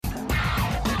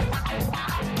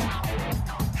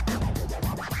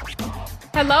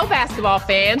Hello, basketball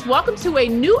fans. Welcome to a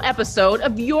new episode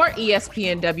of your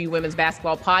espnW Women's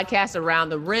Basketball Podcast, Around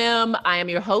the Rim. I am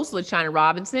your host, LaChina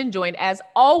Robinson, joined as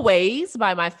always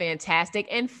by my fantastic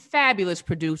and fabulous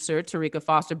producer, Tarika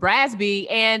Foster Brasby.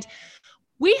 And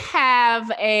we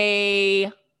have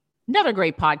another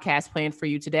great podcast planned for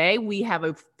you today. We have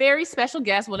a very special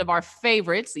guest, one of our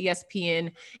favorites,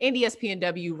 ESPN and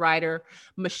espnW writer,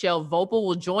 Mechelle Voepel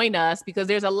will join us because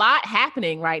there's a lot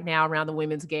happening right now around the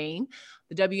women's game.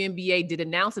 The WNBA did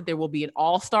announce that there will be an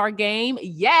All-Star game.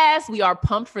 Yes, we are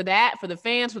pumped for that, for the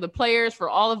fans, for the players, for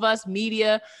all of us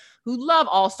media who love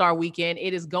All-Star Weekend.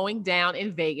 It is going down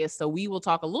in Vegas. So we will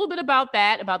talk a little bit about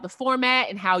that, about the format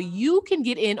and how you can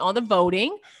get in on the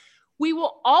voting. We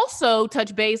will also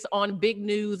touch base on big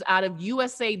news out of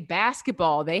USA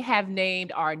basketball. They have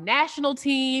named our national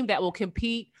team that will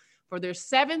compete for their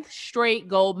 7th straight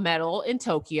gold medal in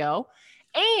Tokyo.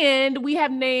 And we have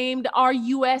named our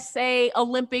USA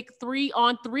Olympic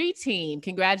 3-on-3 team.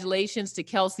 Congratulations to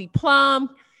Kelsey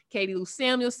Plum, Katie Lou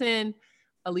Samuelson,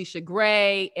 Alicia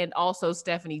Gray, and also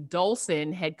Stephanie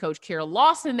Dolson, head coach Kara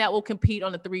Lawson, that will compete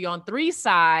on the 3-on-3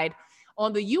 side.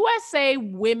 On the USA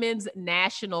women's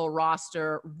national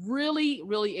roster, really,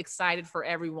 really excited for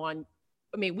everyone.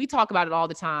 I mean, we talk about it all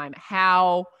the time,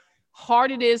 how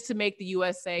hard it is to make the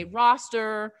USA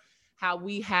roster, how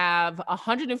we have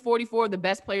 144 of the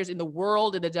best players in the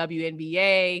world in the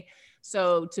WNBA.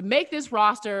 So to make this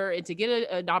roster and to get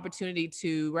an opportunity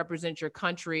to represent your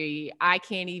country, I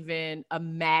can't even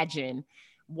imagine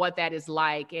what that is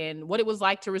like and what it was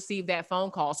like to receive that phone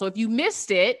call. So if you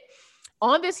missed it,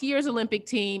 on this year's Olympic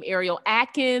team, Ariel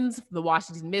Atkins, the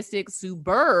Washington Mystics, Sue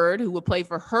Bird, who will play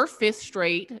for her 5th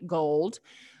straight gold,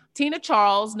 Tina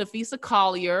Charles, Nafisa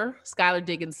Collier, Skylar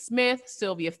Diggins-Smith,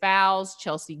 Sylvia Fowles,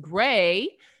 Chelsea Gray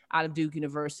out of Duke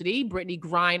University, Brittany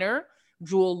Griner,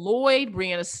 Jewel Lloyd,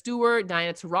 Brianna Stewart,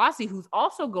 Diana Taurasi, who's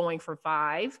also going for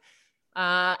 5,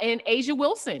 and Asia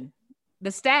Wilson.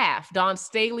 The staff, Dawn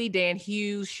Staley, Dan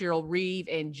Hughes, Cheryl Reeve,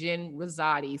 and Jen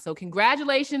Rosati. So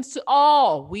congratulations to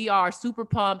all. We are super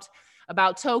pumped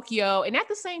about Tokyo. And at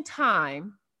the same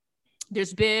time,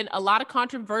 there's been a lot of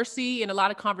controversy and a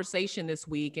lot of conversation this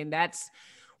week. And that's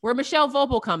where Mechelle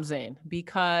Voepel comes in,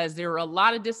 because there are a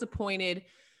lot of disappointed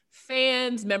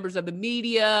fans, members of the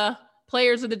media,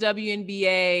 players of the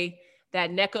WNBA, that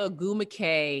Nneka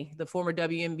Ogwumike, the former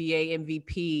WNBA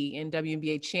MVP and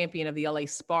WNBA champion of the LA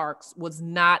Sparks, was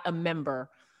not a member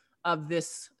of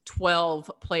this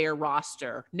 12-player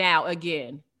roster. Now,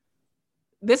 again,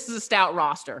 this is a stout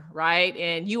roster, right?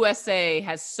 And USA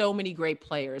has so many great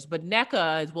players. But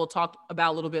Nneka, as we'll talk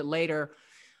about a little bit later,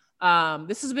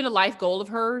 this has been a life goal of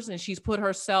hers, and she's put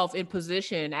herself in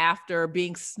position after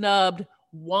being snubbed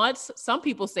once, some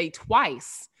people say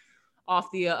twice,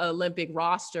 off the Olympic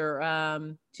roster.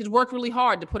 She's worked really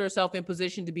hard to put herself in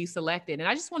position to be selected. And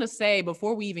I just want to say,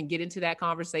 before we even get into that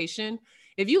conversation,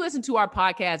 if you listen to our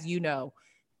podcast, you know,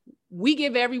 we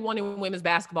give everyone in women's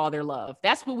basketball their love.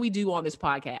 That's what we do on this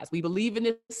podcast. We believe in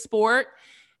this sport.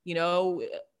 You know,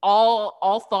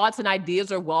 all thoughts and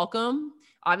ideas are welcome.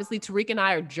 Obviously, Tarika and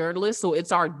I are journalists, so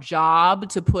it's our job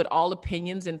to put all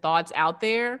opinions and thoughts out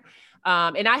there.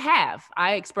 And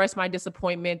I expressed my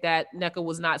disappointment that Nneka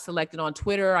was not selected on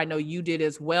Twitter. I know you did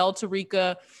as well,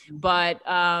 Tarika, but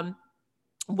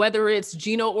whether it's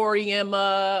Gino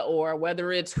Auriemma or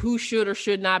whether it's who should or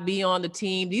should not be on the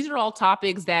team, these are all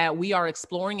topics that we are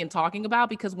exploring and talking about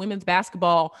because women's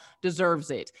basketball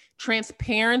deserves it.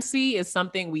 Transparency is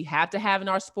something we have to have in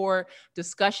our sport.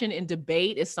 Discussion and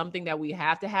debate is something that we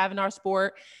have to have in our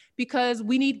sport because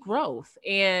we need growth.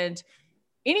 And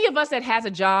any of us that has a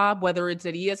job, whether it's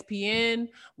at ESPN,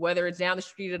 whether it's down the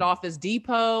street at Office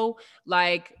Depot,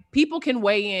 like, people can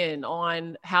weigh in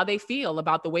on how they feel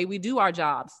about the way we do our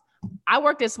jobs. I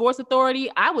worked at Sports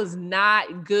Authority. I was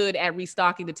not good at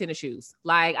restocking the tennis shoes.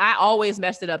 Like, I always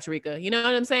messed it up, Tarika. You know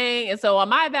what I'm saying? And so on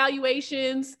my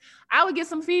evaluations, I would get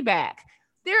some feedback.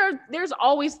 There's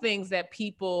always things that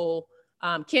people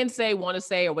can say, want to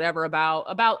say, or whatever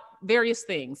about various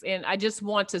things. And I just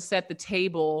want to set the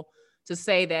table to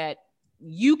say that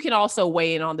you can also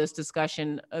weigh in on this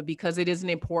discussion because it is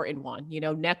an important one. You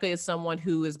know, Nneka is someone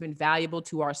who has been valuable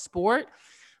to our sport.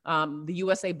 The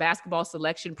USA basketball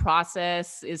selection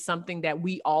process is something that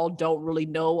we all don't really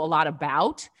know a lot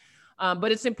about,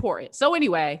 but it's important. So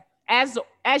anyway, as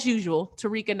usual,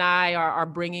 Tarika and I are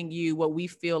bringing you what we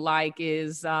feel like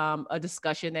is a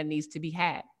discussion that needs to be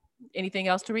had. Anything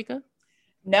else, Tarika?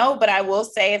 No, but I will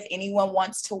say if anyone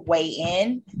wants to weigh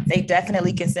in, they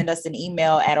definitely can send us an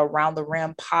email at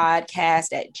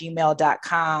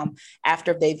aroundtherimpodcast@gmail.com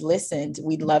after they've listened.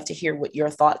 We'd love to hear what your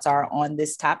thoughts are on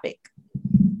this topic.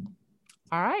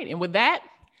 All right. And with that,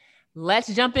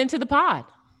 let's jump into the pod.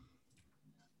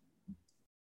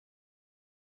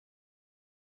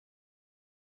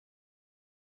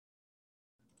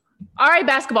 All right,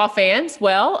 basketball fans.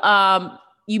 Well,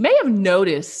 you may have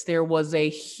noticed there was a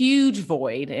huge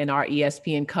void in our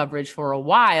ESPN coverage for a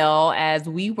while as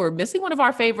we were missing one of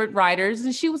our favorite writers,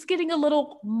 and she was getting a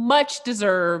little much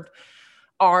deserved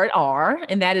R&R,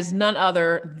 and that is none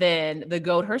other than the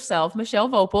GOAT herself, Mechelle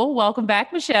Voepel. Welcome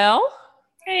back, Mechelle.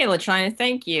 Hey, LaChina,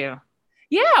 thank you.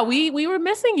 Yeah, we were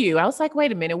missing you. I was like,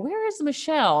 wait a minute, where is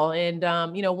Mechelle? And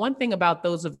one thing about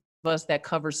those of us that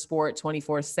cover sport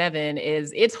 24/7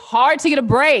 is it's hard to get a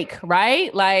break,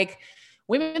 right? Like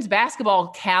women's basketball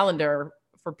calendar,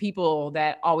 for people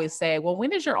that always say, well,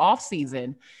 when is your off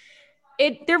season?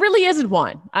 There really isn't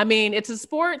one. I mean, it's a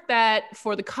sport that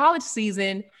for the college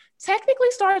season technically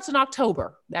starts in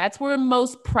October. That's where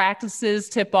most practices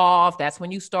tip off. That's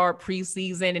when you start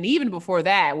preseason. And even before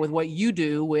that, with what you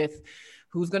do with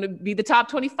who's going to be the top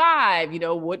 25,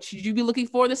 what should you be looking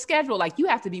for in the schedule? Like you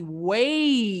have to be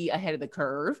way ahead of the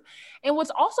curve. And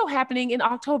what's also happening in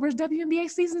October is WNBA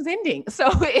season's ending. So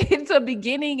it's a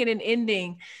beginning and an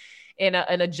ending in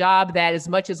a job that, as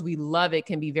much as we love it,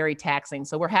 can be very taxing.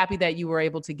 So we're happy that you were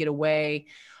able to get away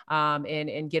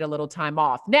and get a little time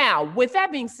off. Now, with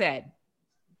that being said,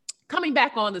 coming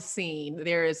back on the scene,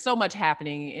 there is so much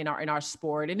happening in our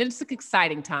sport, and it's an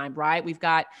exciting time, right? We've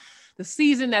got the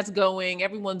season that's going.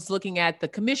 Everyone's looking at the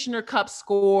Commissioner Cup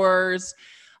scores.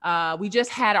 We just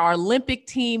had our Olympic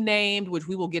team named, which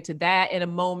we will get to that in a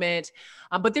moment.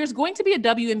 But there's going to be a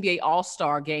WNBA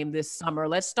All-Star game this summer.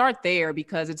 Let's start there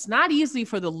because it's not easy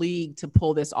for the league to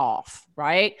pull this off,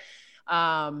 right?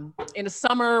 In a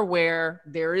summer where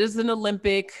there is an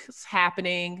Olympics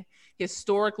happening,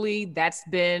 historically, that's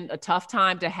been a tough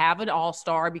time to have an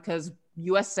All-Star because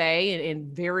USA,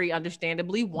 and very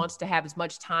understandably, wants to have as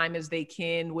much time as they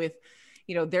can with,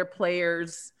 their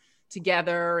players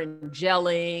together and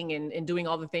gelling and doing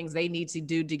all the things they need to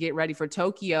do to get ready for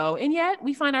Tokyo. And yet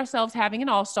we find ourselves having an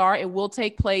All-Star. It will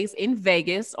take place in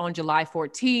Vegas on July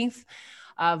 14th.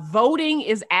 Voting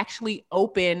is actually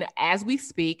open as we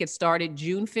speak. It started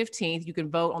June 15th. You can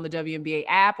vote on the WNBA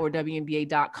app or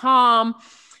WNBA.com.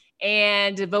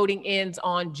 And voting ends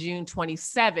on June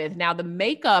 27th. Now, the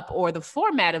makeup or the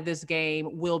format of this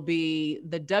game will be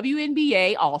the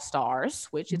WNBA All-Stars,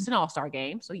 which it's an All-Star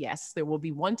game. So yes, there will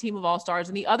be one team of All-Stars,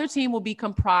 and the other team will be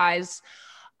comprised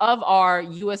of our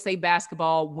USA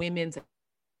Basketball women's.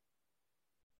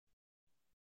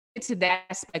 To that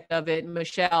aspect of it,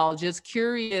 Mechelle, just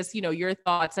curious, your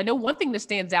thoughts. I know one thing that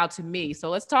stands out to me. So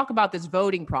let's talk about this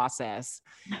voting process.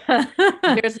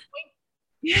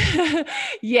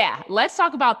 Yeah, let's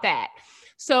talk about that.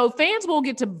 So fans will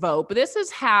get to vote, but this is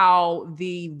how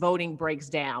the voting breaks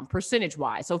down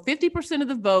percentage-wise. So 50% of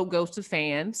the vote goes to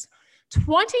fans,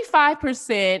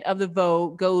 25% of the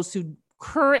vote goes to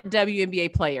current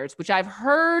WNBA players, which I've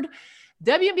heard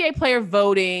WNBA player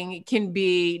voting can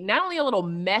be not only a little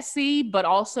messy, but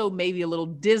also maybe a little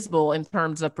dismal in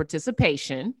terms of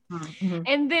participation. Mm-hmm.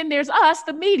 And then there's us,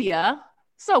 the media,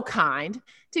 so kind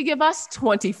to give us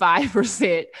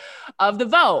 25% of the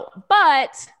vote.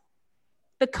 But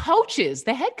the coaches,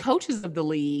 the head coaches of the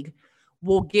league,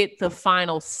 will get the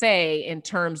final say in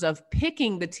terms of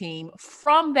picking the team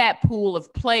from that pool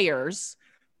of players,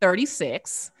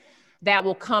 36, that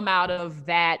will come out of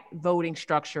that voting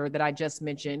structure that I just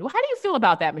mentioned. Well, how do you feel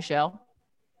about that, Mechelle?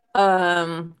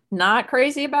 Not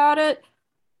crazy about it.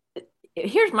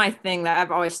 Here's my thing that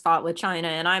I've always thought with China,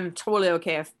 and I'm totally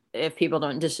okay if people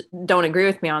don't agree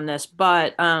with me on this,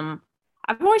 but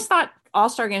I've always thought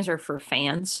All-Star games are for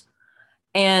fans.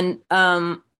 And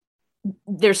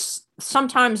there's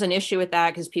sometimes an issue with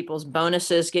that because people's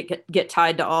bonuses get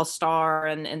tied to All-Star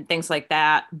and things like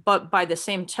that. But by the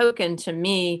same token, to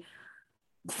me,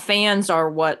 fans are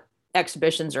what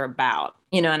exhibitions are about,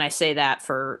 and I say that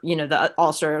for, the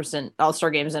All-Stars and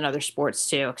All-Star games and other sports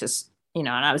too, because, and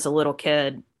I was a little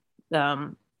kid.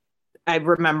 I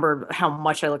remember how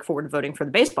much I look forward to voting for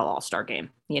the baseball All-Star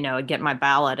game, getting my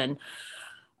ballot and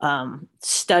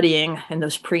studying in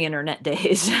those pre-internet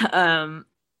days.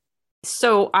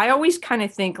 So I always kind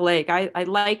of think like, I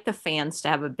like the fans to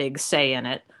have a big say in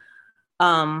it.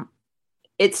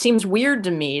 It seems weird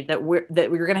to me that we're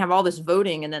going to have all this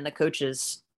voting and then the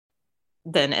coaches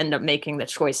then end up making the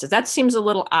choices. That seems a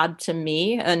little odd to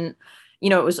me. And,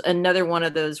 it was another one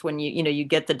of those when you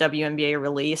get the WNBA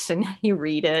release and you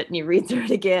read it and you read through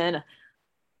it again.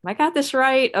 I got this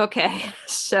right. Okay.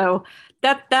 So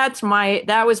that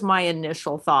was my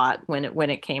initial thought when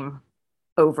it came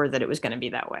over that it was going to be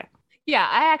that way. Yeah,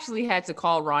 I actually had to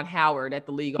call Ron Howard at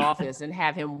the league office and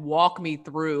have him walk me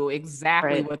through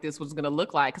exactly what this was going to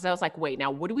look like. Cause I was like, wait,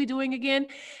 now what are we doing again?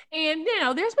 And,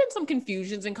 there's been some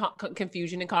confusion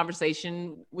and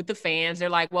conversation with the fans. They're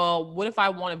like, well, what if I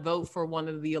want to vote for one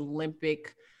of the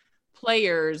Olympic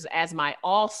players as my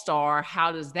all-star?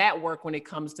 How does that work when it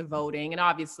comes to voting? And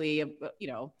obviously,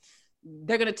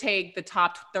 they're going to take the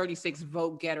top 36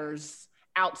 vote getters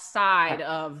outside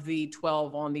of the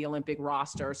 12 on the Olympic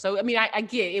roster. So, I mean, I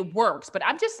get it works, but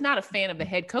I'm just not a fan of the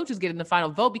head coaches getting the final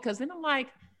vote, because then I'm like,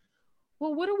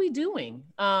 well, what are we doing?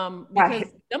 Because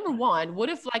number one, what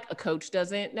if like a coach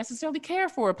doesn't necessarily care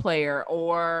for a player,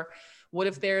 or what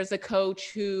if there's a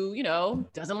coach who,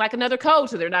 doesn't like another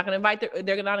coach, so they're not going to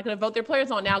they're not going to vote their players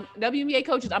on. Now, WNBA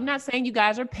coaches, I'm not saying you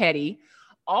guys are petty.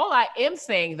 All I am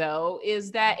saying, though,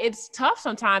 is that it's tough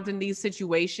sometimes in these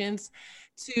situations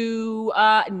to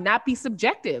not be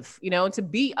subjective, and to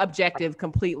be objective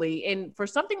completely. And for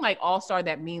something like All-Star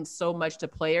that means so much to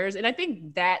players, and I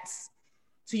think that's,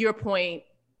 to your point,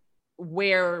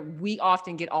 where we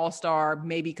often get All-Star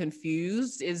maybe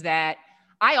confused, is that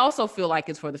I also feel like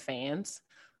it's for the fans,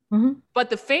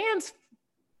 but the fans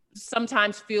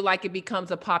sometimes feel like it becomes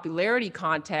a popularity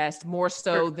contest more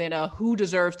so than a who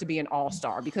deserves to be an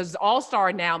all-star, because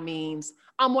all-star now means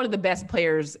I'm one of the best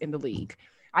players in the league.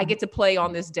 I get to play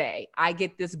on this day. I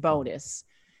get this bonus.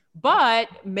 But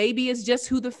maybe it's just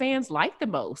who the fans like the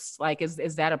most. Like, is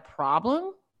that a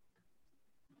problem?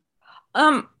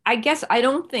 I guess I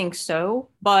don't think so,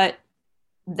 but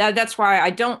that's why I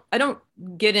don't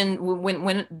get in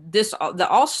when the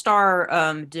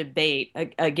All-Star debate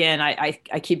again. I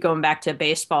keep going back to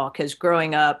baseball, because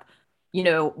growing up,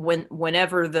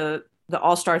 whenever the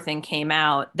All-Star thing came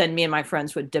out, then me and my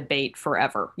friends would debate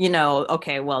forever.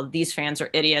 Okay, well, these fans are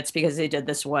idiots because they did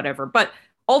this, whatever. But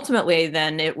ultimately,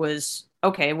 then it was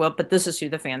okay. Well, but this is who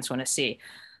the fans want to see.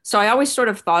 So I always sort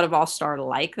of thought of All-Star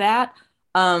like that.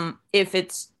 If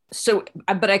it's so,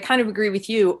 but I kind of agree with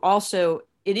you. Also,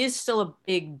 it is still a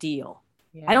big deal.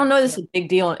 Yeah, I don't know this is a big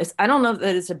deal. I don't know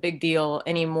that it's a big deal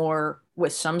anymore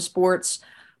with some sports,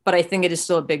 but I think it is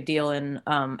still a big deal in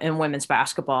women's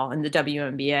basketball and the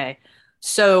WNBA.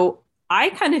 So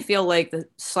I kind of feel like the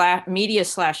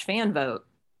media/fan vote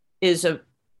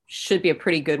should be a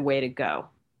pretty good way to go.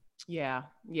 Yeah.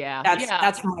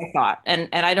 That's my thought. And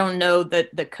I don't know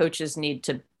that the coaches need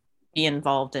to be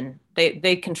involved in,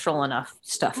 they control enough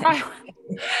stuff. Right.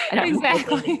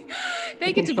 Exactly.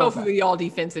 They get to go for the all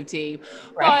defensive team.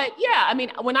 Right. But yeah, I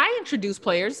mean, when I introduce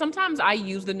players, sometimes I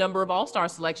use the number of all-star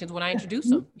selections when I introduce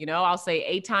them. I'll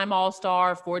say 8-time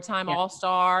all-star, 4-time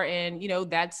all-star. And,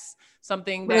 that's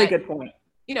something really good point.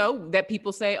 That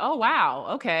people say, oh, wow,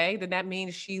 okay, then that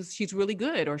means she's really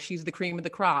good, or she's the cream of the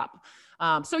crop.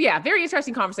 So yeah, very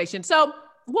interesting conversation. So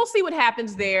we'll see what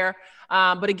happens there.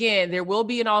 But again, there will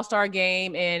be an all-star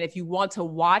game. And if you want to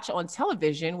watch on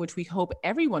television, which we hope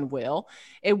everyone will,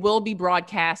 it will be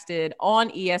broadcasted on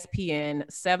ESPN,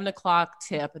 7:00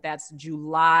 tip. That's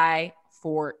July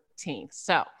 14th.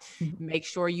 So make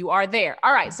sure you are there.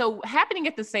 All right. So happening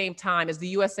at the same time as the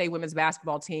USA women's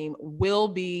basketball team will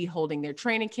be holding their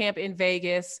training camp in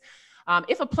Vegas.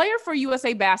 If a player for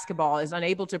USA basketball is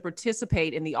unable to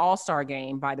participate in the All-Star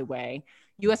game, by the way,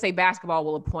 USA basketball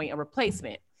will appoint a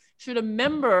replacement. Should a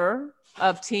member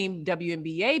of Team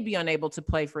WNBA be unable to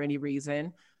play for any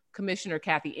reason, Commissioner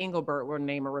Kathy Engelbert will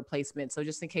name a replacement. So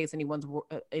just in case anyone's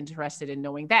interested in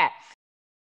knowing that.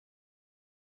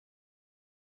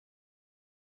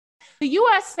 The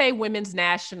USA women's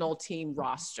national team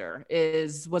roster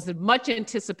was a much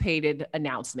anticipated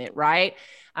announcement, right?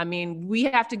 I mean, we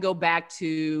have to go back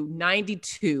to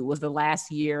 92 was the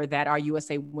last year that our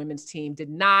USA women's team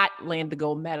did not land the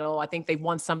gold medal. I think they've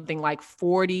won something like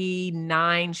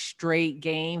 49 straight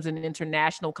games in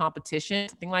international competition,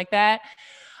 something like that.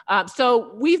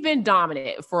 So we've been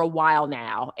dominant for a while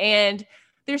now. And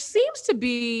there seems to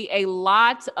be a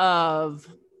lot of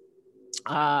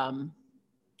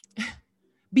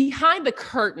behind the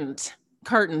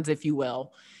curtains, if you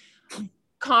will,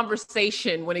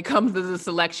 conversation when it comes to the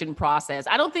selection process.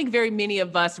 I don't think very many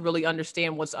of us really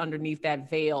understand what's underneath that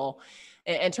veil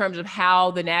in terms of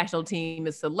how the national team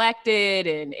is selected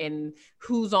and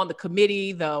who's on the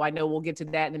committee, though I know we'll get to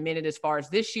that in a minute as far as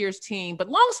this year's team. But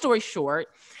long story short,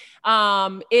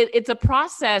 it's a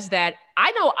process that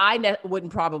I know I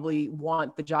wouldn't probably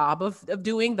want the job of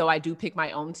doing, though I do pick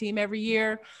my own team every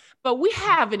year. But we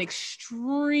have an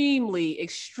extremely,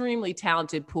 extremely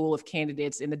talented pool of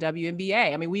candidates in the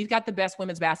WNBA. I mean, we've got the best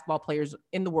women's basketball players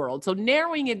in the world. So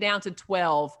narrowing it down to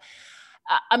 12,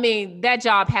 I mean, that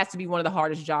job has to be one of the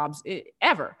hardest jobs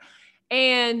ever.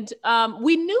 And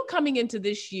we knew coming into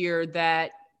this year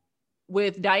that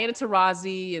with Diana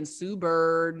Taurasi and Sue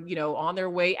Bird, on their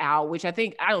way out, which I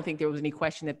don't think there was any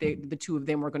question that the two of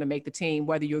them were going to make the team,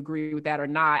 whether you agree with that or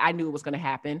not. I knew it was going to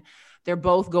happen. They're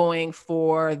both going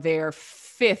for their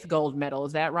 5th gold medal.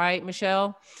 Is that right,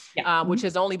 Mechelle? Yeah. Which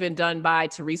has only been done by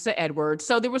Teresa Edwards.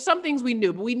 So there were some things we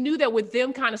knew, but we knew that with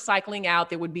them kind of cycling out,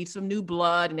 there would be some new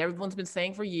blood, and everyone's been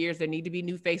saying for years, there need to be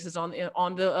new faces on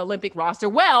the Olympic roster.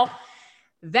 Well,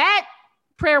 that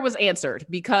prayer was answered,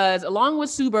 because along with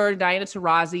Sue Bird, Diana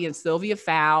Taurasi, and Sylvia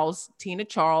Fowles, Tina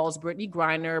Charles, Brittany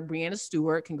Griner, Brianna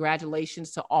Stewart, congratulations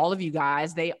to all of you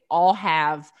guys. They all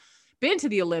have been to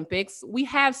the Olympics. We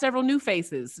have several new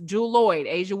faces: Jewel Lloyd,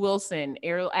 Asia Wilson,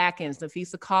 Ariel Atkins,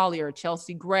 Nafisa Collier,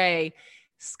 Chelsea Gray,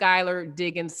 Skylar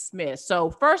Diggins-Smith. So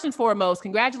first and foremost,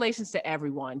 congratulations to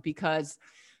everyone, because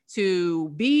to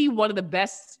be one of the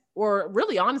best, or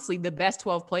really honestly, the best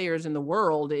 12 players in the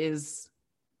world is,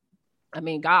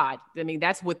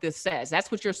 that's what this says. That's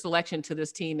what your selection to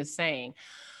this team is saying.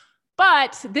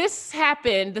 But the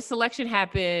selection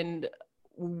happened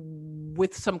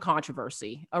with some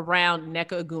controversy around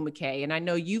Nneka Ogwumike. And I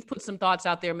know you've put some thoughts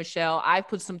out there, Mechelle. I've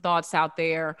put some thoughts out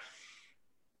there.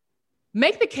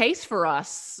 Make the case for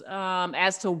us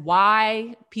as to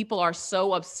why people are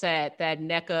so upset that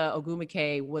Nneka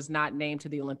Ogwumike was not named to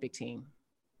the Olympic team.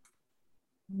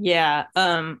 Yeah.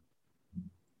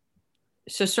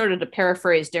 So sort of to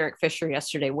paraphrase Derek Fisher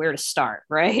yesterday, where to start,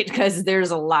 right? Because there's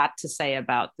a lot to say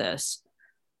about this.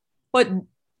 But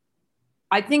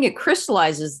I think it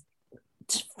crystallizes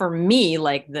for me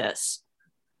like this.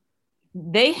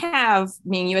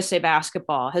 USA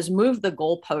Basketball has moved the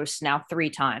goalposts now 3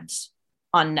 times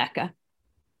on Nneka.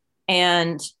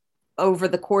 And over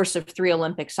the course of 3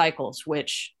 Olympic cycles,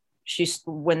 which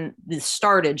when this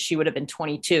started, she would have been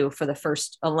 22 for the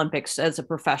first Olympics as a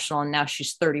professional, and now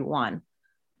she's 31.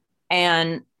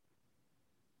 And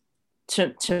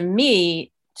to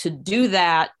me, to do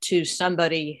that to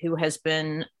somebody who has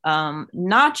been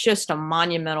not just a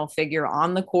monumental figure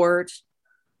on the court,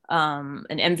 an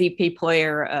MVP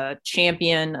player, a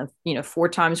champion, 4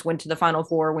 times went to the Final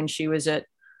Four when she was at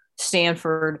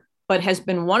Stanford, but has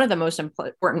been one of the most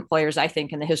important players, I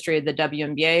think, in the history of the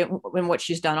WNBA in what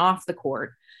she's done off the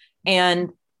court. And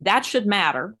that should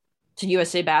matter to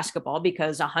USA Basketball,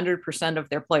 because 100% of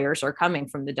their players are coming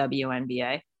from the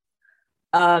WNBA.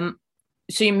 So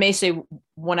you may say,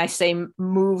 when I say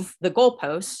move the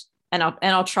goalposts, and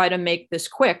I'll try to make this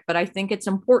quick, but I think it's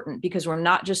important, because we're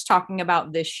not just talking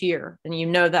about this year. And you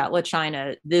know that,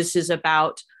 LaChina, this is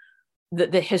about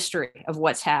the history of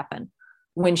what's happened.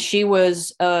 When she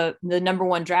was the number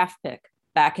 1 draft pick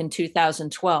back in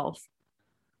 2012,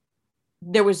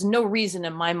 there was no reason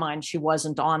in my mind she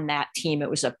wasn't on that team. It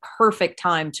was a perfect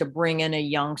time to bring in a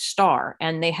young star.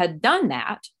 And they had done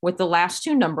that with the last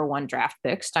 2 number 1 draft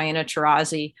picks, Diana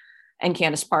Taurasi and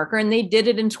Candace Parker. And they did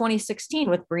it in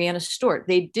 2016 with Brianna Stewart.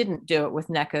 They didn't do it with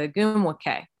Nneka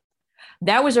Ogwumike.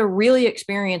 That was a really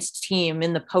experienced team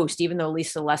in the post, even though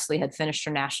Lisa Leslie had finished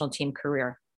her national team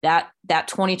career. That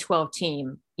 2012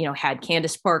 team, had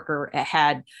Candace Parker, it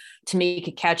had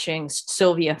Tamika Catchings,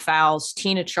 Sylvia Fowles,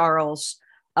 Tina Charles.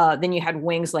 Then you had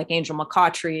wings like Angel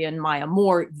McCautry and Maya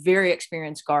Moore, very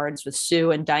experienced guards with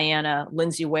Sue and Diana,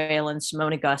 Lindsay Whalen,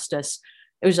 Simone Augustus.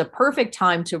 It was a perfect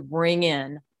time to bring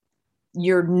in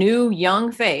your new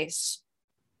young face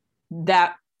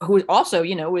who also,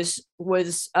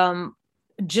 was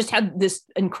just had this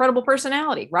incredible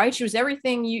personality, right? She was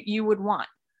everything you would want.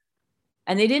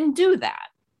 And they didn't do that.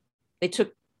 They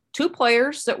took 2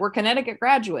 players that were Connecticut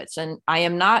graduates. And I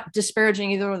am not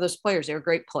disparaging either of those players. They were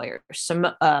great players.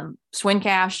 Swin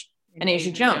Cash and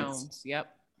Asia Jones. Yep.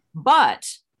 But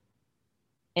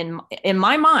in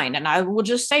my mind, and I will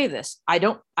just say this, I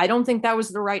don't think that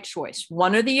was the right choice.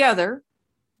 One or the other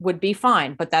would be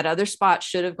fine, but that other spot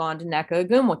should have gone to Nneka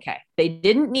Ogwumike. They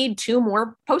didn't need 2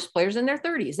 more post players in their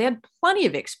 30s. They had plenty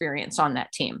of experience on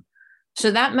that team. So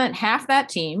that meant half that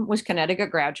team was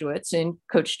Connecticut graduates, and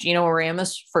Coach Gino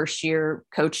Aramis' first year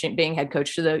being head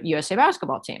coach to the USA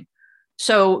Basketball team.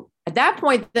 So at that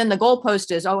point, then the goalpost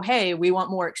is, oh, hey, we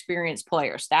want more experienced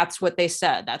players. That's what they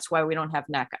said. That's why we don't have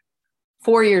Nneka.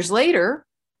 4 years later,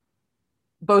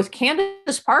 both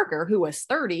Candace Parker, who was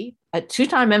 30, a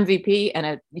 2-time MVP and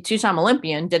a 2-time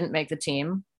Olympian, didn't make the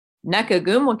team. Nneka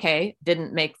Ogwumike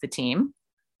didn't make the team,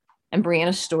 and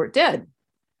Brianna Stewart did.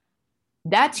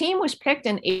 That team was picked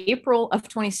in April of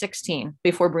 2016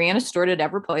 before Brianna Stewart had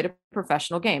ever played a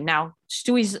professional game. Now,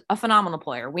 Stewie's a phenomenal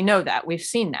player. We know that. We've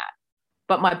seen that.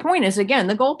 But my point is, again,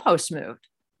 the goalposts moved.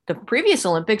 The previous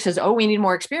Olympics says, oh, we need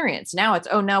more experience. Now it's,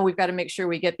 oh, now we've got to make sure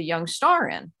we get the young star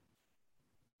in.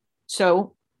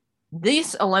 So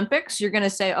these Olympics, you're going to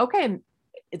say, okay,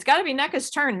 it's got to be Nneka's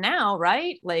turn now,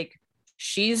 right? Like,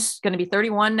 she's going to be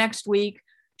 31 next week.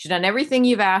 She's done everything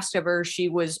you've asked of her. She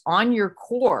was on your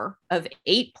core of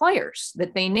 8 players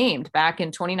that they named back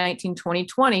in 2019,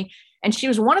 2020. And she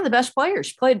was one of the best players.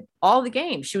 She played all the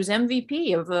games. She was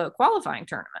MVP of the qualifying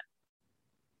tournament.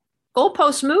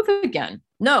 Goalposts move again.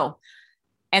 No.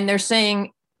 And they're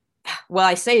saying, well,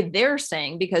 I say they're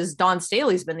saying because Dawn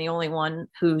Staley's been the only one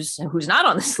who's not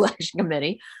on the selection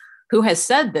committee who has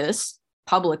said this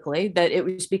publicly, that it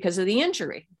was because of the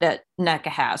injury that Nneka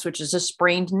has, which is a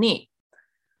sprained knee.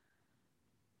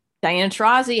 Diana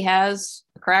Taurasi has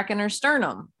a crack in her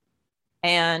sternum.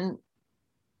 And,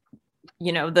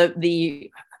 you know,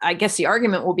 I guess the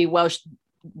argument will be, well,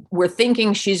 we're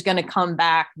thinking she's going to come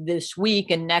back this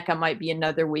week and Nneka might be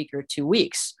another week or 2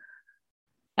 weeks.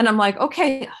 And I'm like,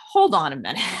 okay, hold on a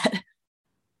minute.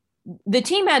 The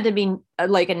team had to be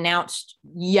announced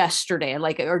yesterday,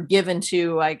 or given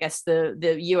to, I guess, the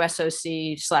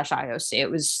USOC/IOC.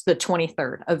 It was the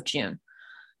 23rd of June.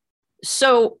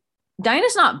 So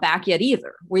Diana's not back yet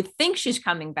either. We think she's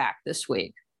coming back this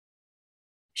week.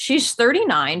 She's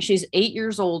 39. She's 8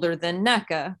 years older than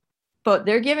Nneka, but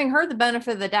they're giving her the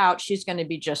benefit of the doubt. She's going to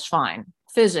be just fine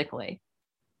physically.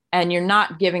 And you're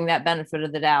not giving that benefit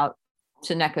of the doubt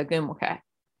to Nneka Ogwumike.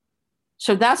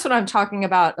 So that's what I'm talking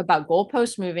about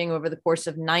goalposts moving over the course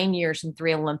of 9 years and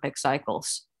 3 Olympic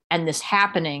cycles. And this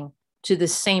happening to the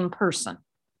same person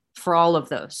for all of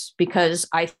those, because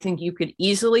I think you could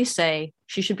easily say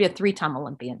she should be a 3-time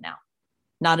Olympian now,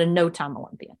 not a no-time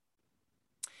Olympian.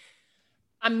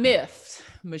 I'm miffed,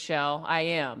 Mechelle. I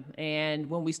am. And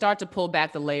when we start to pull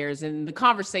back the layers and the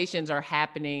conversations are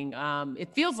happening,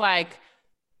 it feels like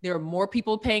there are more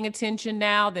people paying attention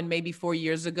now than maybe 4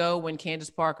 years ago when Candace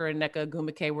Parker and Nneka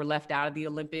Ogwumike were left out of the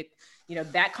Olympic. You know,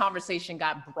 that conversation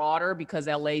got broader because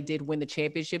LA did win the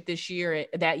championship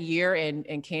that year.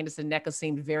 And Candace and Nneka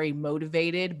seemed very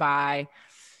motivated by,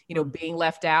 you know, being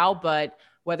left out. But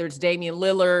whether it's Damian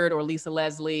Lillard or Lisa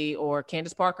Leslie or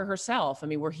Candace Parker herself, I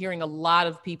mean, we're hearing a lot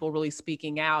of people really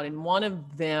speaking out. And one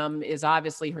of them is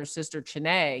obviously her sister,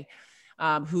 Chene,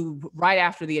 who right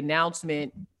after the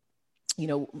announcement, you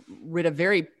know, read a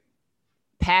very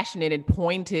passionate and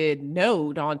pointed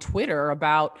note on Twitter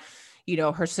about, you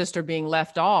know, her sister being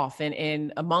left off,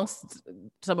 and amongst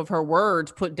some of her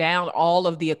words, put down all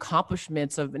of the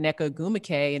accomplishments of Nneka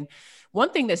Ogwumike. And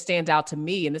one thing that stands out to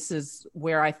me, and this is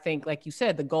where I think, like you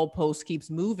said, the goalpost keeps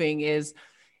moving, is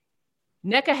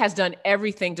Nneka has done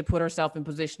everything to put herself in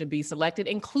position to be selected,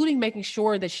 including making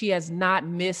sure that she has not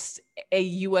missed a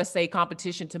USA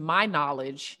competition, to my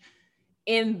knowledge,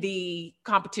 in the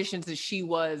competitions that she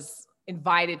was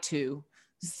invited to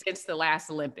since the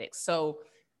last Olympics. So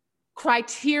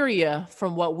criteria,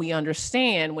 from what we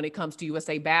understand when it comes to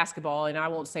USA basketball, and I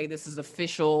won't say this is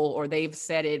official or they've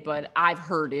said it, but I've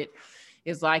heard it,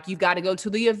 is like, you've got to go to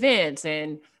the events,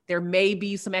 and there may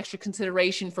be some extra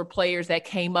consideration for players that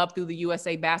came up through the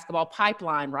USA basketball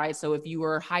pipeline, right? So if you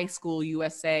were high school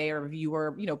USA, or if you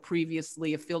were, you know,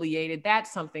 previously affiliated,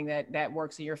 that's something that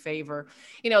works in your favor.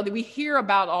 You know, we hear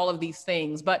about all of these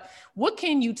things, but what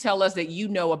can you tell us that you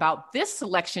know about this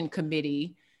selection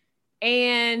committee?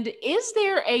 And is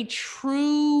there a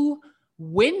true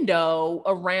window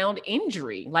around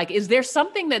injury? Like, is there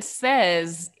something that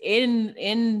says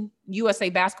in USA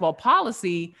basketball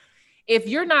policy, if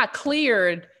you're not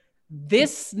cleared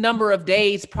this number of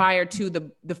days prior to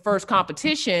the first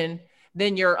competition,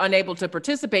 then you're unable to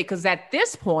participate? Because at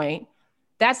this point,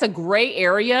 that's a gray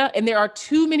area. And there are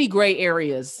too many gray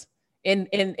areas in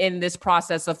this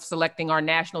process of selecting our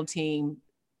national team.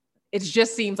 It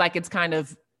just seems like it's kind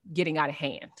of getting out of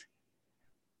hand.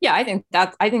 Yeah, I think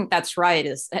that's right,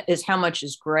 is how much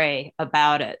is gray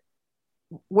about it.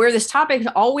 Where this topic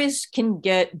always can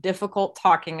get difficult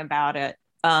talking about it,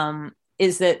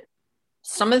 is that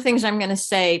some of the things I'm going to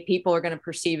say, people are going to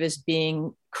perceive as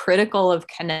being critical of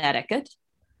Connecticut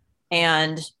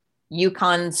and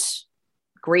UConn's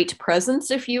great presence,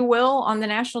 if you will, on the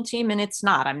national team. And it's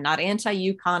not. I'm not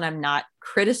anti-UConn. I'm not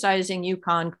criticizing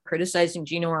UConn, criticizing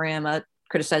Gino Arama,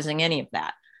 criticizing any of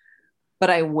that.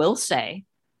 But I will say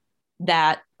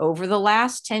that over the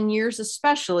last 10 years,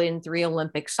 especially in 3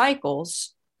 Olympic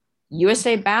cycles,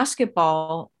 USA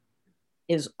basketball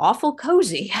is awful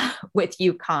cozy with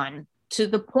UConn, to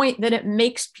the point that it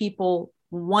makes people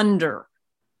wonder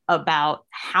about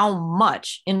how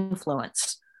much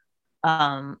influence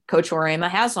Coach Arama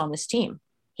has on this team.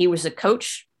 He was a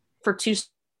coach for 2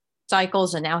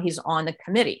 cycles, and now he's on the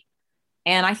committee.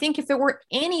 And I think if there were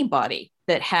anybody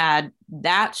that had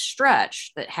that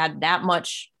stretch, that had that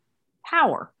much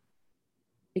power,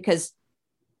 because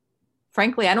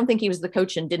frankly, I don't think he was the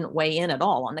coach and didn't weigh in at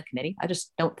all on the committee. I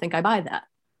just don't think I buy that.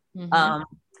 Mm-hmm.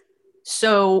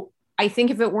 So I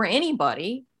think if it were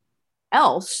anybody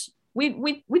else,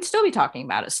 we'd still be talking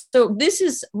about it. So this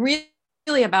is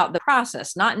really about the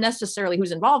process, not necessarily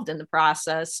who's involved in the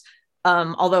process,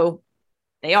 although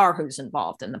they are who's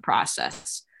involved in the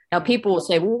process. Now, people will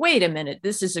say, well, wait a minute,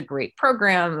 this is a great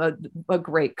program, a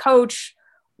great coach.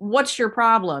 What's your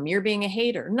problem? You're being a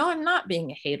hater. No, I'm not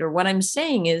being a hater. What I'm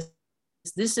saying is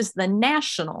this is the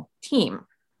national team.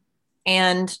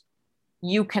 And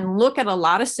you can look at a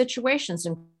lot of situations,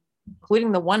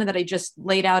 including the one that I just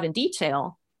laid out in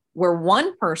detail, where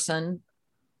one person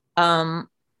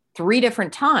 3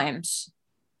 different times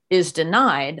is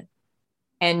denied,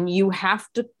 and you have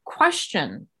to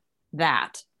question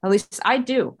that. At least I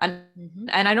do. And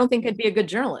I don't think I'd be a good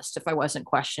journalist if I wasn't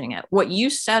questioning it. What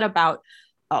you said about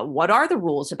what are the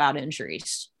rules about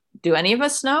injuries? Do any of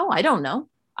us know? I don't know.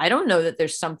 I don't know that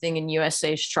there's something in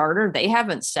USA's charter. They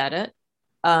haven't said it.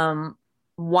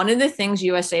 One of the things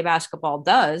USA Basketball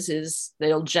does is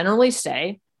they'll generally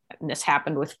say, and this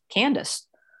happened with Candace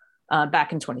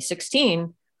back in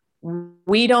 2016,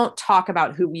 we don't talk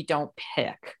about who we don't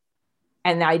pick.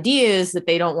 And the idea is that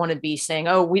they don't want to be saying,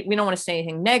 oh, we don't want to say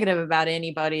anything negative about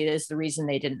anybody is the reason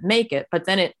they didn't make it. But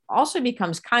then it also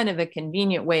becomes kind of a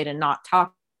convenient way to not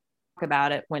talk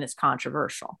about it when it's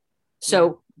controversial.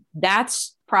 So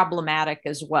that's problematic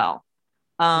as well.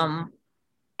 And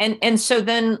so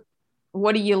then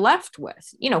what are you left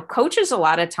with? You know, coaches a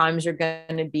lot of times are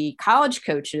going to be, college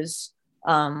coaches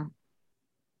are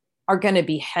going to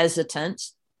be hesitant,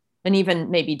 and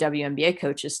even maybe WNBA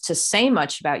coaches, to say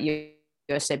much about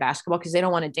USA Basketball because they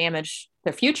don't want to damage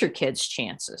their future kids'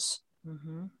 chances.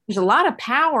 There's a lot of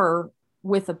power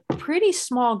with a pretty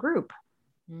small group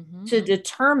to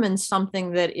determine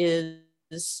something that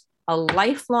is a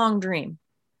lifelong dream.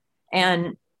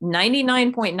 And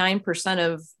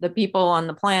 99.9% of the people on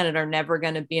the planet are never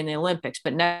going to be in the Olympics,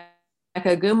 but Nneka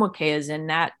Ogwumike is in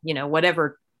that, you know,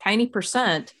 whatever tiny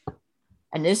percent.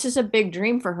 And this is a big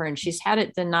dream for her. And she's had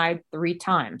it denied 3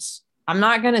 times. I'm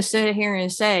not going to sit here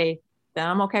and say that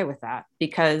I'm okay with that,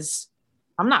 because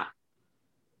I'm not.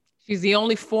 She's the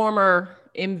only former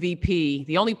MVP,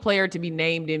 the only player to be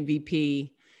named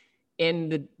MVP in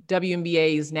the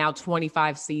WNBA's now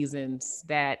 25 seasons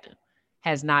that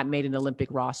has not made an Olympic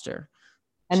roster.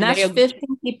 And that's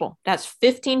 15 people. That's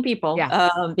 15 people. Yeah.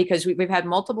 Because we've had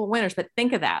multiple winners, but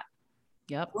think of that.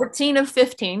 Yep. 14 of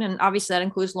 15. And obviously that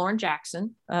includes Lauren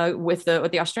Jackson with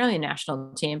the Australian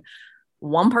national team.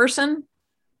 One person,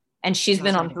 and she's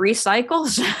been on 3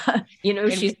 cycles. You know,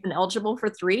 she's been eligible for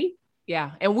 3.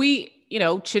 Yeah. And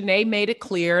Chene made it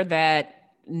clear that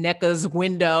Nneka's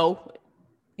window,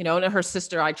 you know, and her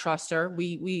sister, I trust her.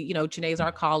 Chene's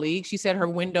our colleague. She said her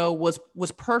window was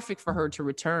perfect for her to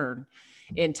return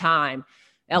in time.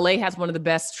 LA has one of the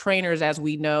best trainers, as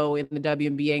we know, in the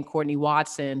WNBA, and Courtney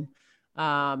Watson.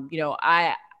 And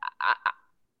not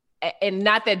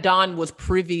that Dawn was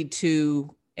privy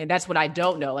to, and that's what I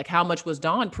don't know, like how much was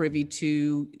Dawn privy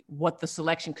to what the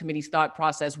selection committee's thought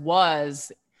process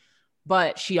was,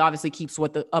 but she obviously keeps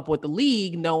up with the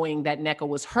league, knowing that Nneka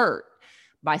was hurt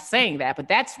by saying that. But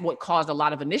that's what caused a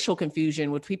lot of initial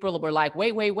confusion, which people were like,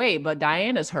 wait, but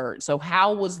Diana's hurt. So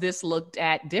how was this looked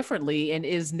at differently? And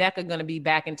is Nneka going to be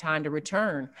back in time to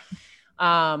return?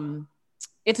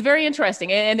 It's very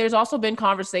interesting. And there's also been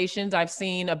conversations I've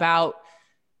seen about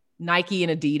Nike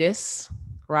and Adidas,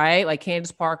 right? Like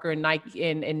Candace Parker and Nike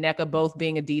and Nneka both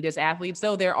being Adidas athletes.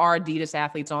 Though there are Adidas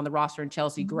athletes on the roster, and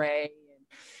Chelsea Gray,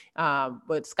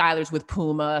 but Skylar's with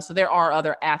Puma. So there are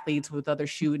other athletes with other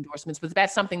shoe endorsements, but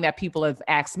that's something that people have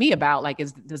asked me about. Like,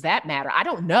 does that matter? I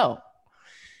don't know,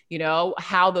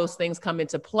 how those things come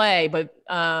into play, but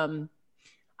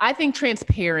I think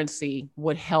transparency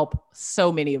would help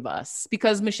so many of us,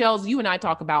 because Mechelle, you and I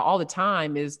talk about all the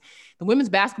time is the women's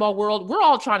basketball world. We're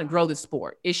all trying to grow this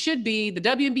sport. It should be the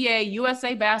WNBA,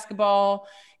 USA Basketball,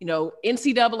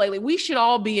 NCAA. We should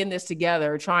all be in this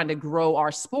together, trying to grow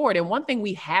our sport. And one thing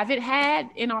we haven't had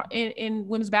in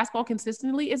women's basketball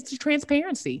consistently is the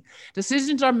transparency.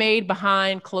 Decisions are made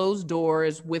behind closed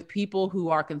doors with people who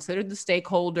are considered the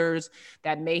stakeholders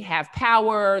that may have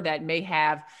power, that may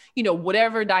have,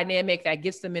 whatever dynamic that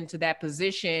gets them into that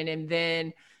position. And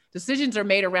then decisions are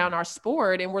made around our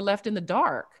sport and we're left in the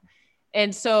dark.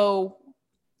 And so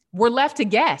we're left to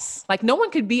guess. Like, no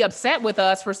one could be upset with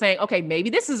us for saying, okay, maybe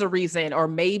this is a reason, or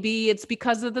maybe it's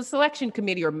because of the selection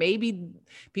committee, or maybe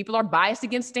people are biased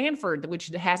against Stanford, which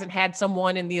hasn't had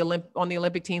someone on the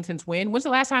Olympic team since when? When's the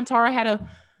last time Tara had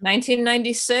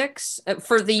 1996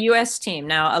 for the U.S. team.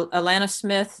 Now, Alana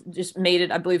Smith just made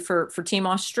it, I believe, for Team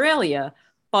Australia.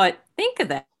 But think of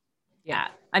that. Yeah.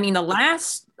 I mean, the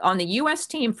last on the U.S.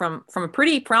 team from a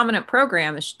pretty prominent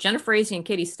program is Jennifer Frazee and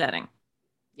Katie Stedding.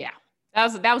 Yeah.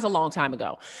 That was a long time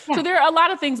ago. Yeah. So there are a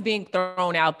lot of things being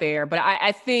thrown out there, but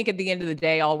I think at the end of the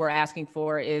day, all we're asking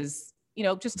for is,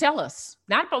 just tell us,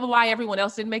 not why everyone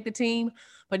else didn't make the team,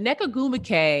 but Nneka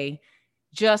Ogwumike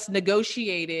just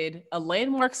negotiated a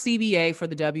landmark CBA for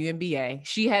the WNBA.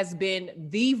 She has been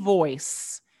the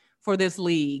voice for this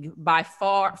league by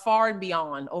far and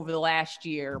beyond over the last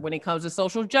year when it comes to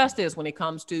social justice, when it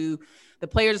comes to the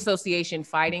Players Association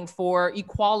fighting for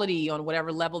equality on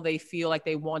whatever level they feel like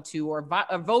they want to, or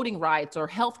voting rights or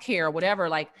healthcare, or whatever.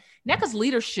 Like Nneka's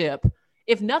leadership,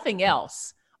 if nothing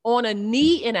else, on a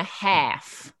knee and a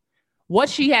half, what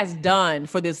she has done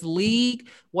for this league,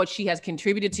 what she has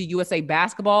contributed to USA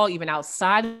basketball, even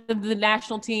outside of the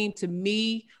national team, to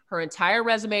me, her entire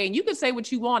resume, and you can say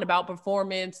what you want about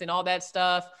performance and all that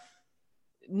stuff.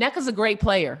 Nneka's a great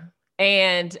player.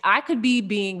 And I could be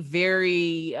being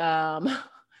very, I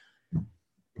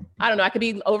could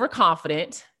be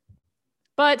overconfident,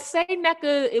 but say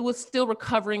Nneka, was still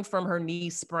recovering from her knee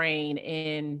sprain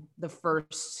in the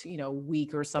first,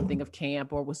 week or something of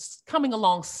camp, or was coming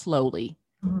along slowly.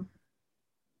 Mm-hmm.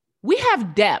 We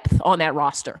have depth on that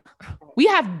roster. We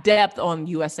have depth on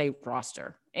USA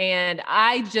roster. And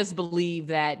I just believe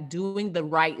that doing the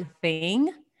right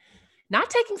thing, not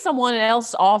taking someone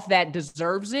else off that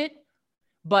deserves it,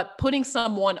 but putting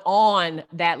someone on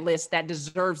that list that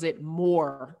deserves it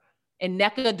more. And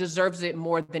Nneka deserves it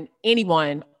more than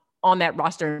anyone on that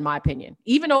roster, in my opinion,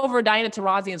 even over Diana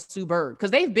Taurasi and Sue Bird,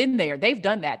 because they've been there. They've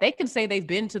done that. They can say they've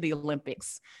been to the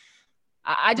Olympics.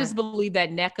 I just believe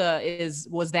that Nneka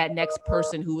was that next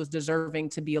person who was deserving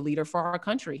to be a leader for our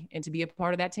country and to be a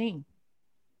part of that team.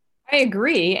 I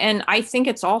agree. And I think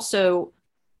it's also,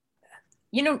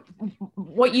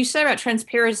 what you said about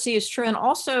transparency is true. And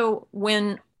also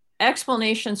when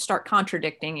explanations start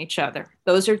contradicting each other,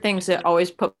 those are things that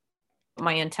always put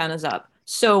my antennas up.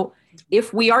 So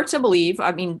if we are to believe,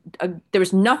 there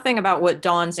was nothing about what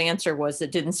Dawn's answer was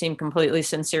that didn't seem completely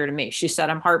sincere to me. She said,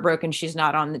 I'm heartbroken she's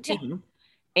not on the team.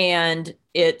 Yeah. And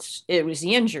it was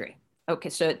the injury. Okay,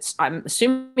 so I'm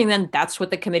assuming then that's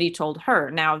what the committee told her.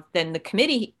 Now, then the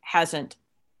committee hasn't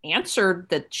answered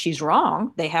that she's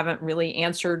wrong. They haven't really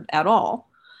answered at all.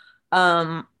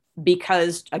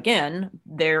 Because again,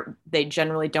 they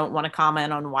generally don't want to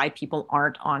comment on why people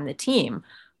aren't on the team.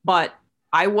 But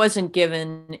I wasn't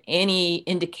given any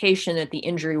indication that the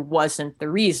injury wasn't the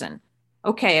reason.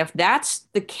 Okay, if that's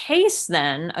the case,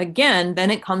 then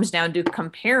it comes down to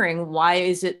comparing why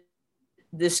is it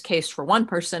this case for one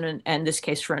person and this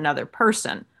case for another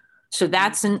person. So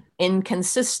that's an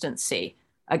inconsistency.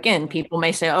 Again, people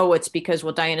may say, oh, it's because,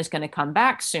 Diana's going to come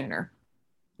back sooner.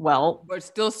 Well, we're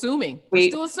still assuming.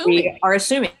 We are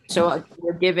assuming. So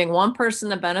we're giving one person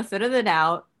the benefit of the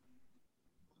doubt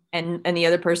and the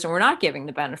other person we're not giving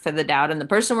the benefit of the doubt. And the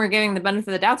person we're giving the benefit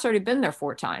of the doubt's already been there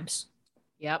 4 times.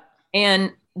 Yep.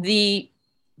 And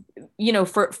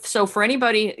for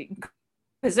anybody,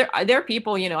 because there are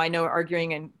people, I know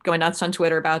arguing and going nuts on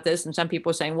Twitter about this, and some people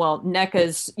are saying, well,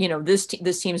 Nneka's,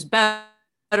 this team's better.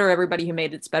 Everybody who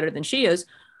made it's better than she is.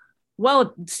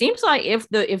 Well, it seems like if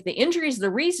the injury is the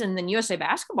reason, then USA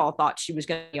Basketball thought she was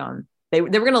going to be on. They were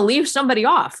going to leave somebody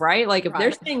off, right? Like if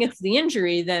they're saying it's the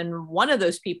injury, then one of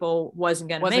those people wasn't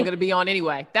going to be on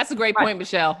anyway. That's a great point,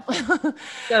 Mechelle.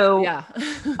 So yeah,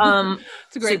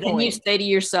 it's a great point. Then you say to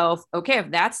yourself, okay, if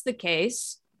that's the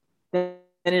case, then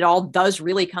it all does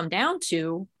really come down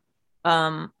to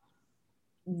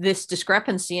this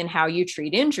discrepancy in how you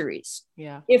treat injuries.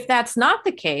 Yeah. If that's not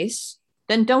the case,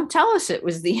 then don't tell us it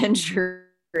was the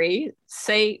injury.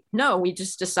 Say, no, we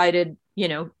just decided,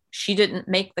 she didn't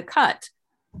make the cut.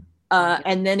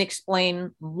 And then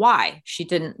explain why she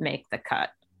didn't make the cut.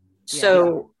 Yeah.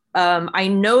 So I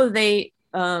know they,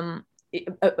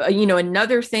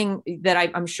 another thing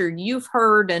that I'm sure you've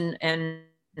heard and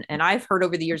I've heard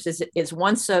over the years is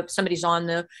once somebody's on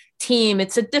the team,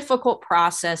 it's a difficult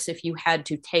process if you had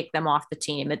to take them off the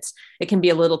team. It can be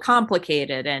a little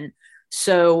complicated. And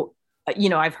so,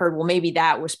 I've heard, well, maybe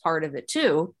that was part of it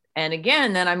too. And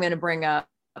again, then I'm going to bring up,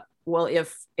 well,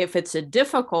 if it's a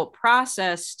difficult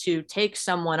process to take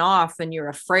someone off and you're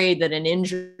afraid that an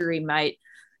injury might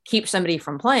keep somebody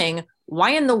from playing, why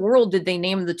in the world did they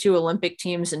name the 2 Olympic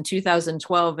teams in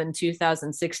 2012 and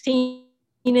 2016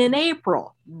 in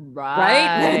April?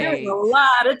 Right? There's a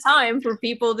lot of time for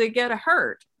people to get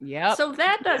hurt. Yeah. So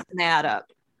that doesn't add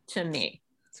up to me.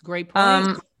 It's a great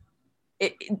point.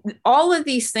 all of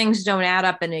these things don't add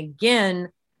up. And again,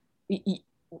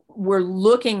 we're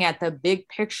looking at the big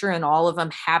picture and all of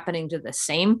them happening to the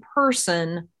same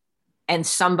person, and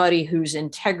somebody whose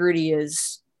integrity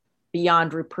is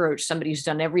beyond reproach, somebody who's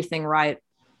done everything right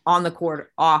on the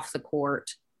court, off the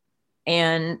court.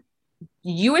 And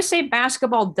USA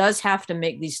basketball does have to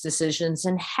make these decisions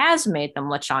and has made them,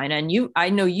 LaChina. And I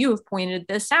know you have pointed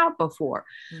this out before.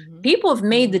 Mm-hmm. People have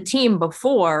made the team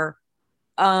before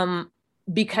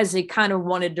because they kind of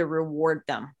wanted to reward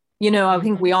them. I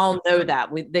think we all know that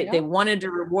they wanted to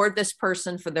reward this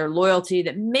person for their loyalty,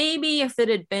 that maybe if it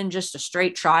had been just a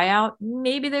straight tryout,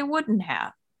 maybe they wouldn't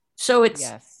have. So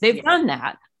they've done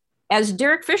that. As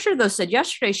Derek Fisher, though, said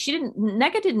yesterday,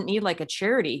 Nneka didn't need like a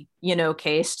charity,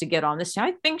 case to get on this.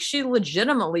 I think she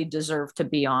legitimately deserved to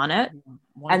be on it.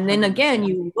 100%. And then again,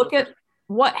 you look at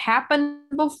what happened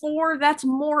before, that's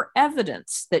more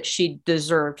evidence that she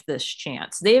deserved this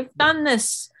chance. They've done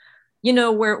this,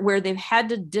 where they've had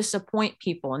to disappoint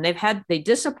people, and they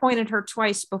disappointed her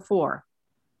twice before.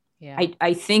 Yeah.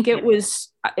 I think it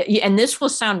was, and this will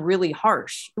sound really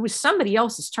harsh, it was somebody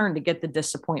else's turn to get the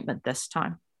disappointment this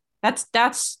time.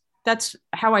 That's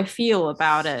how I feel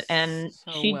about it. And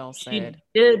she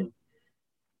did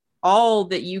all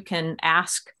that you can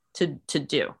ask to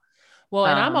do. Well,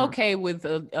 and I'm okay with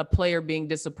a player being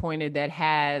disappointed that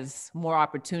has more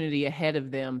opportunity ahead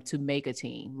of them to make a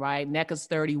team, right? Nneka's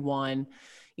 31,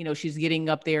 she's getting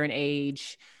up there in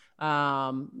age,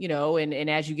 and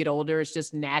as you get older, it's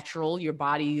just natural. Your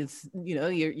body is,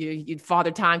 your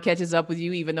father time catches up with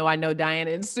you, even though I know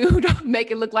Diana and Sue don't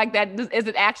make it look like that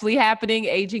isn't actually happening,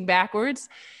 aging backwards.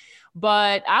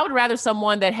 But I would rather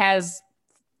someone that has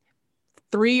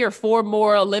 3 or 4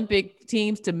 more Olympic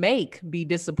teams to make be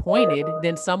disappointed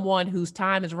than someone whose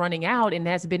time is running out and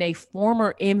has been a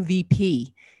former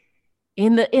MVP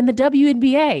in the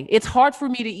WNBA. It's hard for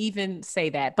me to even say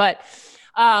that. But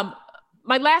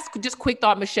my last just quick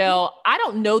thought, Mechelle, I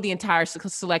don't know the entire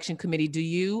selection committee. Do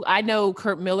you? I know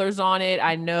Kurt Miller's on it.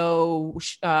 I know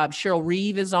Cheryl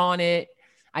Reeve is on it.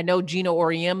 I know Gina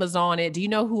Oriem is on it. Do you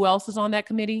know who else is on that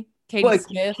committee?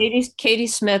 Smith? Katie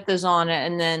Smith is on it.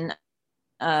 And then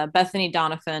Bethany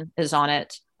Donovan is on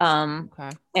it, and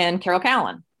Carol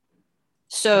Callan.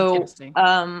 So,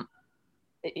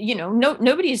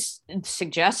 nobody's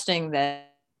suggesting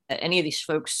that any of these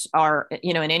folks are,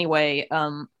 in any way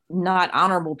not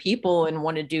honorable people and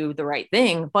want to do the right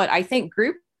thing. But I think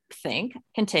groupthink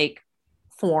can take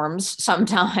forms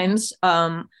sometimes,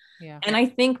 and I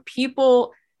think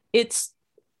people, it's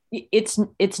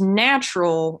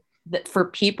natural that for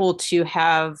people to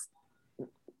have.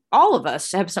 All of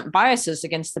us have some biases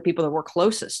against the people that we're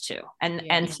closest to.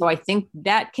 And so I think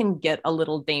that can get a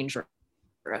little dangerous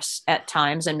at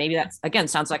times. And maybe that, again,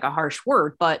 sounds like a harsh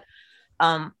word, but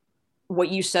what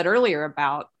you said earlier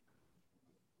about,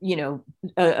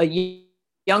 a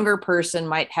younger person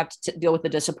might have to deal with the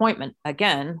disappointment.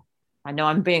 Again, I know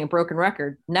I'm being a broken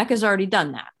record. Nneka's already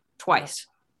done that twice.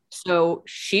 So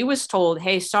she was told,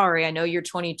 hey, sorry, I know you're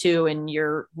 22 and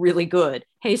you're really good.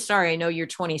 Hey, sorry, I know you're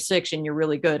 26 and you're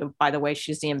really good. By the way,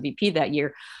 she's the MVP that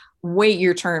year. Wait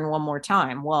your turn one more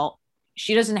time. Well,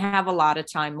 she doesn't have a lot of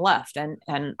time left.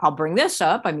 And I'll bring this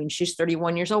up. I mean, she's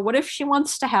 31 years old. What if she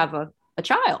wants to have a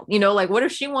child? What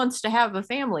if she wants to have a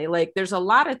family? Like, there's a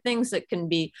lot of things that can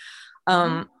be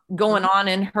going on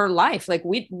in her life. Like,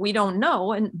 we don't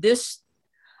know. And this,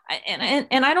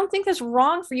 and I don't think that's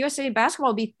wrong for USA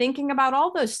basketball to be thinking about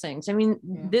all those things. I mean,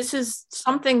 this is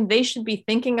something they should be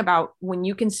thinking about when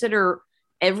you consider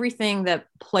everything that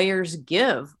players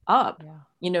give up,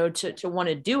 to want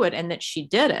to do it, and that she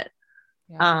did it.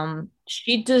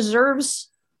 She deserves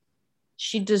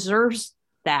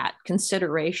that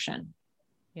consideration.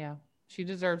 Yeah, she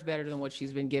deserves better than what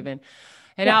she's been given.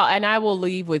 And I will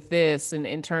leave with this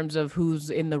in terms of who's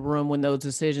in the room when those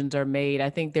decisions are made. I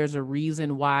think there's a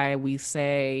reason why we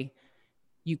say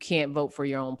you can't vote for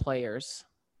your own players.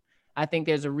 I think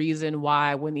there's a reason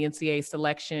why when the NCAA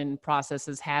selection process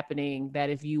is happening, that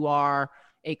if you are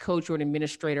a coach or an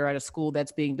administrator at a school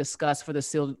that's being discussed for the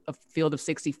field of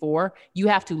 64, you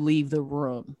have to leave the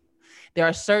room. There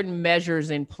are certain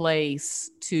measures in place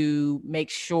to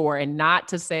make sure, and not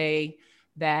to say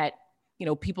that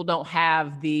people don't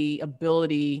have the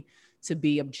ability to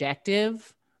be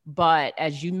objective, but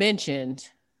as you mentioned,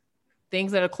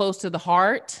 things that are close to the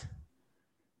heart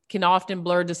can often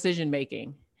blur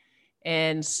decision-making.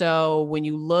 And so when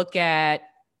you look at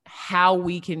how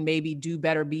we can maybe do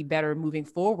better, be better moving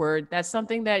forward, that's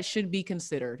something that should be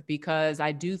considered, because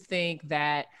I do think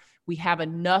that we have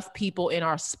enough people in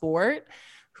our sport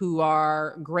who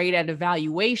are great at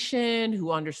evaluation,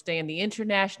 who understand the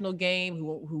international game,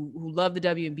 who love the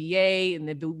WNBA, and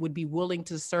that would be willing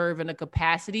to serve in a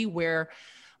capacity where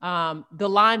the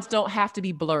lines don't have to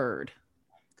be blurred.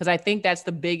 Because I think that's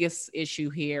the biggest issue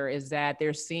here, is that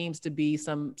there seems to be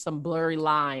some blurry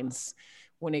lines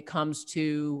when it comes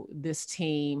to this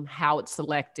team, how it's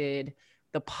selected,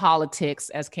 the politics,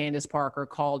 as Candace Parker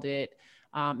called it,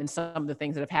 and some of the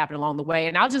things that have happened along the way.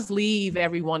 And I'll just leave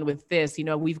everyone with this. You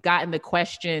know, we've gotten the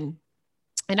question,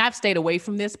 and I've stayed away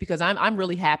from this because I'm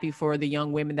really happy for the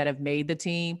young women that have made the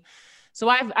team. So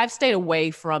I've stayed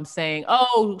away from saying,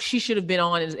 oh, she should have been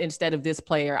on instead of this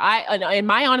player. In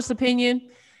my honest opinion,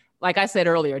 like I said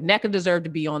earlier, Nneka deserved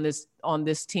to be on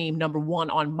this team, number one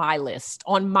on my list,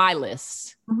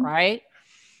 mm-hmm. Right?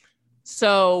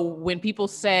 So when people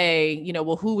say, you know,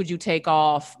 well, who would you take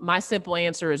off? My simple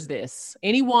answer is this: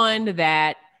 anyone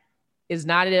that has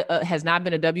not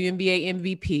been a WNBA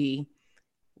MVP,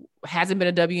 hasn't been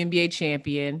a WNBA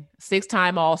champion,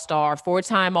 6-time All-Star,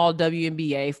 4-time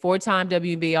All-WNBA, 4-time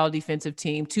WNBA All-Defensive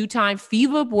Team, 2-time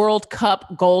FIBA World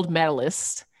Cup gold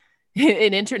medalist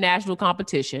in international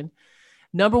competition,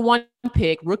 number one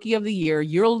pick, Rookie of the Year,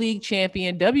 EuroLeague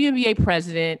champion, WNBA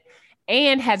president,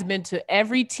 and has been to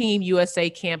every Team USA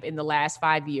camp in the last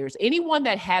 5 years. Anyone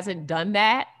that hasn't done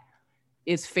that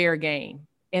is fair game.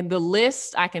 And the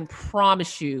list, I can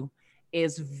promise you,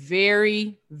 is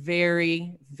very,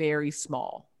 very, very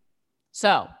small.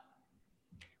 So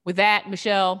with that,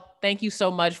 Mechelle, thank you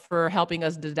so much for helping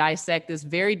us to dissect this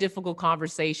very difficult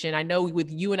conversation. I know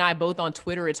with you and I both on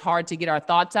Twitter, it's hard to get our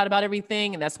thoughts out about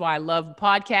everything. And that's why I love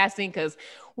podcasting, because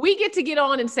we get to get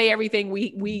on and say everything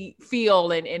we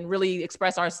feel and really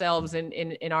express ourselves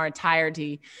in our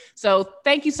entirety. So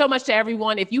thank you so much to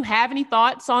everyone. If you have any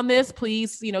thoughts on this,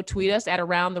 please, tweet us at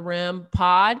Around the Rim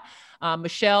Pod.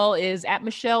 Mechelle is at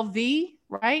Mechelle V,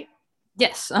 right?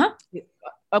 Yes. Uh-huh.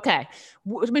 Okay.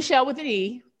 Mechelle with an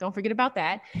E. Don't forget about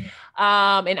that.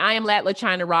 And I am at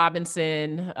LaChina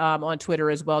Robinson on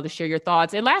Twitter as well to share your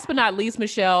thoughts. And last but not least,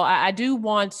 Mechelle, I do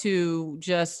want to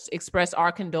just express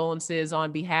our condolences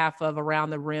on behalf of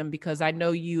Around the Rim, because I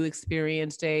know you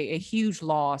experienced a huge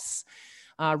loss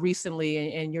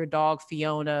recently in your dog,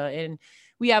 Fiona. And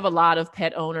we have a lot of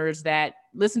pet owners that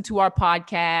listen to our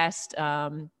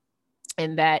podcast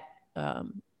and that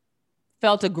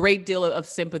felt a great deal of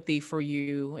sympathy for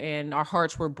you, and our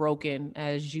hearts were broken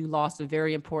as you lost a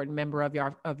very important member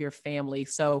of your family.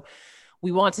 So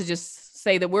we want to just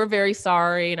say that we're very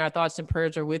sorry, and our thoughts and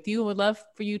prayers are with you. And would love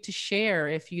for you to share,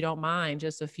 if you don't mind,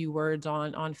 just a few words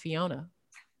on Fiona.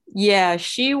 Yeah,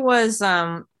 she was,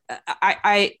 what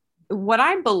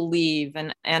I believe,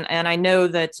 and I know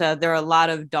that there are a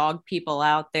lot of dog people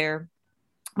out there,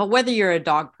 but whether you're a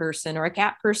dog person or a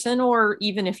cat person, or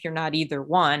even if you're not either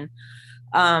one,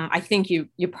 I think you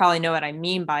probably know what I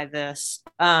mean by this.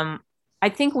 I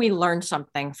think we learn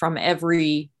something from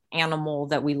every animal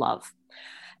that we love,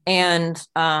 and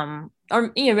or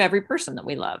every person that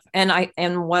we love.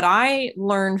 And what I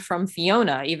learned from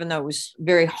Fiona, even though it was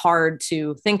very hard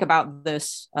to think about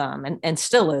this, and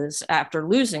still is after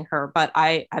losing her, but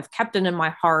I've kept it in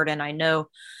my heart, and I know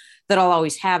that I'll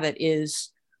always have it, is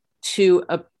to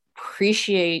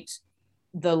appreciate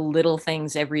the little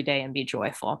things every day and be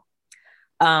joyful.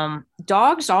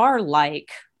 Dogs are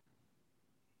like,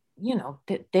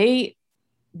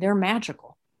 they're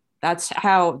magical. That's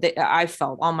how I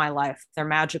felt all my life. They're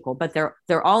magical, but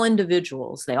they're all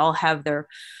individuals. They all have their,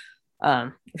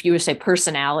 if you would say,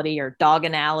 personality or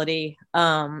doginality.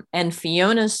 And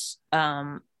Fiona's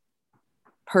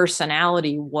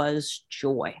personality was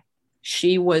joy.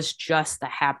 She was just the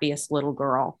happiest little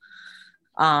girl.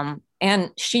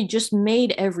 And she just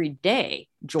made every day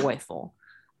joyful.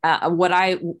 What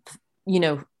I,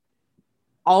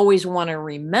 always want to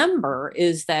remember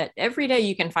is that every day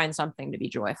you can find something to be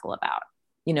joyful about,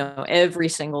 every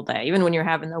single day, even when you're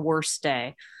having the worst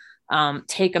day,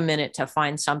 take a minute to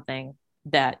find something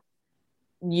that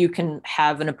you can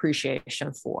have an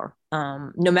appreciation for,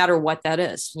 no matter what that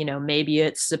is. Maybe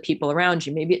it's the people around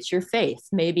you, maybe it's your faith,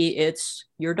 maybe it's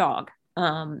your dog,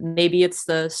 maybe it's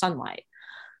the sunlight,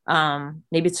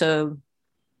 maybe it's a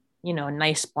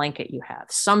nice blanket you have,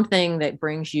 something that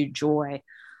brings you joy,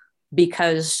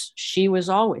 because she was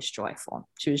always joyful.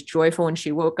 She was joyful when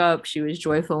she woke up. She was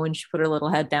joyful when she put her little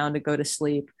head down to go to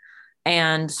sleep.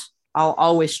 And I'll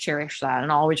always cherish that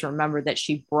and always remember that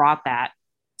she brought that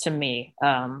to me.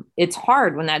 It's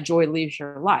hard when that joy leaves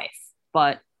your life,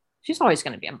 but she's always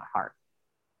going to be in my heart.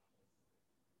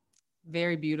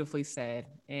 Very beautifully said.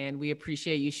 And we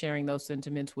appreciate you sharing those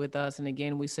sentiments with us. And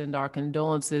again, we send our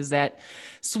condolences. That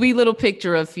sweet little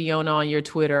picture of Fiona on your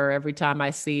Twitter, every time I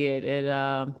see it,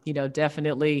 it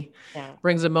definitely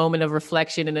brings a moment of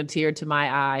reflection and a tear to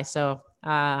my eye. So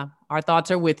our thoughts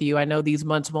are with you. I know these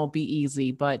months won't be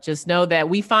easy, but just know that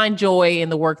we find joy in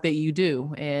the work that you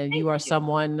do. And you are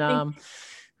someone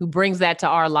who brings that to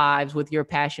our lives with your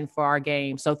passion for our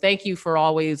game. So thank you for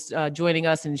always joining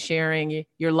us and sharing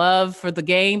your love for the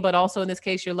game, but also in this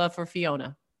case, your love for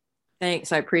Fiona.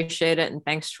 Thanks. I appreciate it. And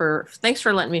thanks for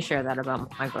letting me share that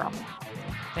about my girl.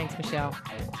 Thanks, Mechelle.